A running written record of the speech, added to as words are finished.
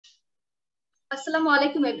Assalamu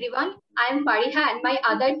alaikum everyone. I am Fariha and my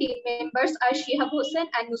other team members are Shihab Hossain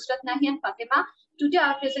and Nusrat Nahi and Fatima. Today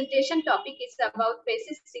our presentation topic is about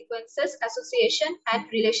facies, sequences, association and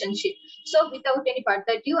relationship. So without any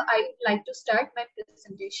further ado, I would like to start my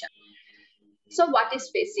presentation. So what is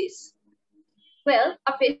facies? Well,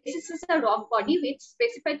 a facies is a rock body with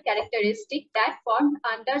specified characteristics that form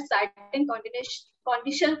under certain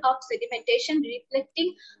condition of sedimentation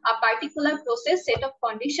reflecting a particular process, set of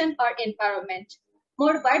condition or environment.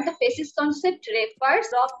 Moreover, the facies concept refers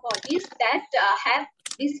to rock bodies that have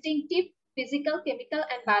distinctive physical, chemical,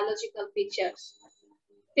 and biological features.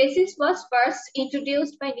 Facies was first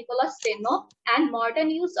introduced by Nichols and modern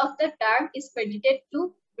use of the term is credited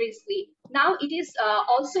to Priestley. Now it is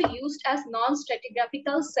also used as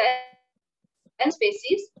non-stratigraphical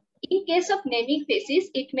facies. In case of naming facies,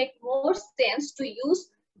 it makes more sense to use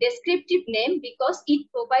descriptive name because it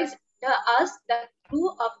provides us the clue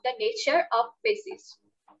of the nature of facies.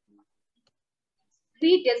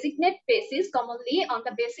 We designate facies commonly on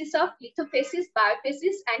the basis of lithofacies,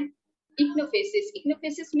 biofacies, and ichnofacies.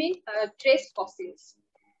 Ichnofacies mean trace fossils.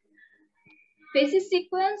 Facies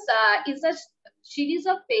sequence is a series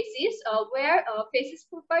of facies where facies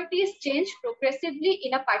properties change progressively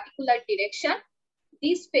in a particular direction.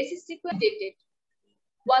 These facies sequence dated.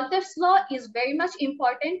 Walther's law is very much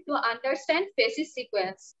important to understand facies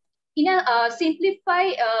sequence. In a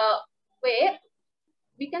simplified way,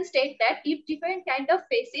 we can state that if different kind of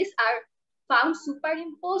facies are found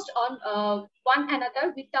superimposed on one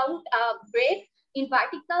another without a break in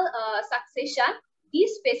vertical succession,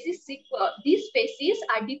 these facies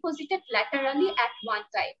are deposited laterally at one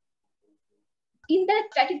time. In the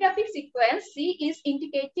stratigraphic sequence, C is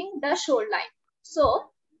indicating the shoreline. So,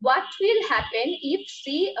 what will happen if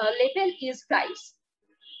sea level is rise?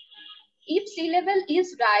 If sea level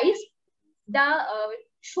is rise, the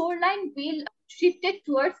shoreline will shifted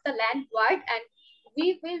towards the landward, and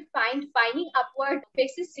we will finding upward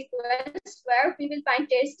facies sequence where we will find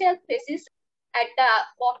terrestrial facies at the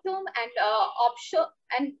bottom and offshore,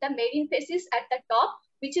 and the marine facies at the top,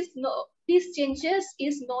 which is these changes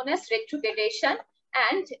is known as retrogradation.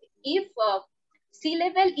 And if sea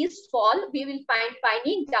level is fall, we will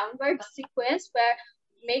finding downward sequence where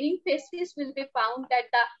marine facies will be found at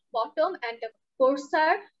the bottom and the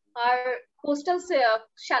coastal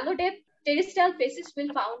shallow depth terrestrial facies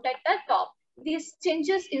will found at the top. These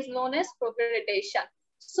changes is known as progradation.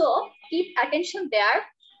 So keep attention there.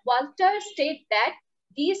 Walther states that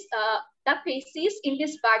these the facies in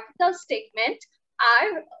this vertical segment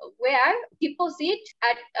are where deposit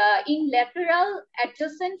at in lateral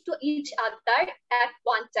adjacent to each other at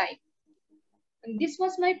one time. And this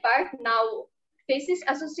was my part. Now facies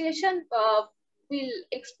association will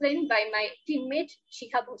explain by my teammate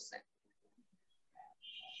Shihab Hossain.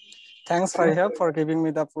 Thanks, Fariha, for giving me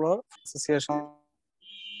the floor. Association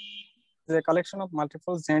is a collection of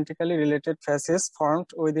multiple genetically related facies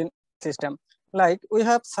formed within a system. Like we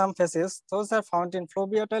have some facies, those are found in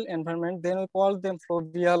fluvial environment, then we call them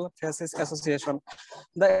fluvial facies association.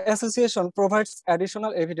 The association provides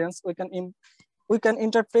additional evidence we can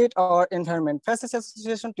interpret our environment. Facies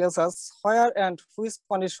association tells us where and which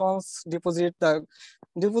conditions deposit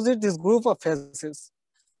this group of facies.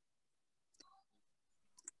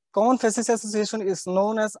 Common facies association is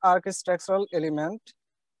known as archistructural element.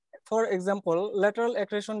 For example, lateral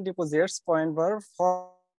accretion deposits point were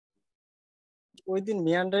formed within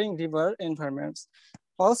meandering river environments.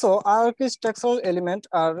 Also, archistructural elements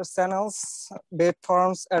are channels, bed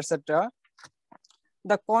forms, etc.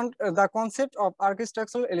 The concept of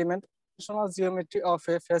archistructural element is the functional geometry of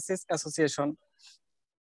a facies association.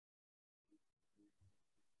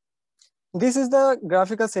 This is the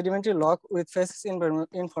graphical sedimentary log with facies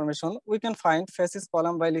information. We can find facies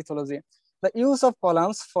column by lithology. The use of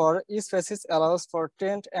columns for each facies allows for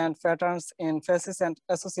trend and patterns in facies and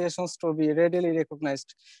associations to be readily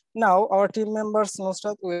recognized. Now, our team members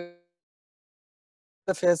Nusrat will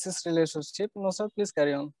the facies relationship. Nusrat, please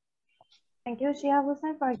carry on. Thank you, Shihab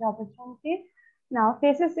Hossain, for the opportunity. Now,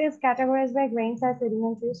 facies is categorized by grain size,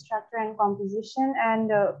 sedimentary structure, and composition,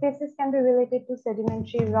 and facies can be related to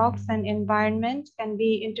sedimentary rocks, and environment can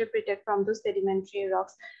be interpreted from those sedimentary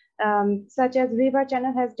rocks, such as river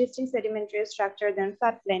channel has distinct sedimentary structure than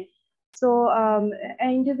floodplain. So, an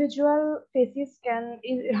individual facies can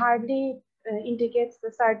hardly indicates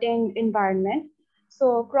a certain environment.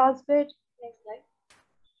 So, crossbed, next slide,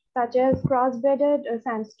 such as cross-bedded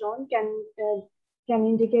sandstone can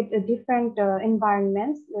indicate different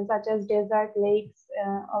environments, such as desert, lakes,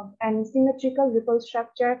 and symmetrical ripple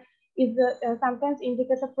structure is sometimes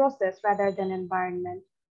indicates a process rather than environment.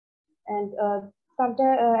 And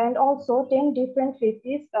And also 10 different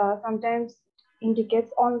facies sometimes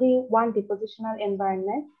indicates only one depositional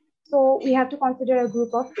environment. So we have to consider a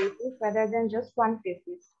group of facies rather than just one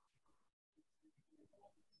facies.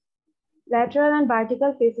 Lateral and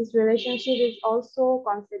vertical facies relationship is also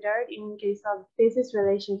considered in case of facies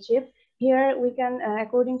relationship. Here we can,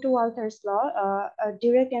 according to Walther's law, a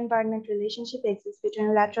direct environment relationship exists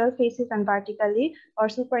between lateral facies and vertically or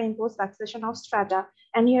superimposed succession of strata.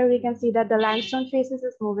 And here we can see that the limestone facies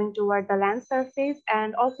is moving toward the land surface.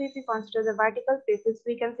 And also if we consider the vertical facies,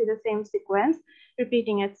 we can see the same sequence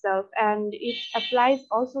repeating itself. And it applies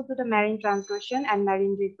also to the marine transgression and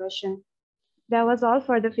marine regression. That was all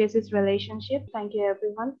for the facies relationship. Thank you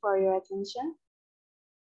everyone for your attention.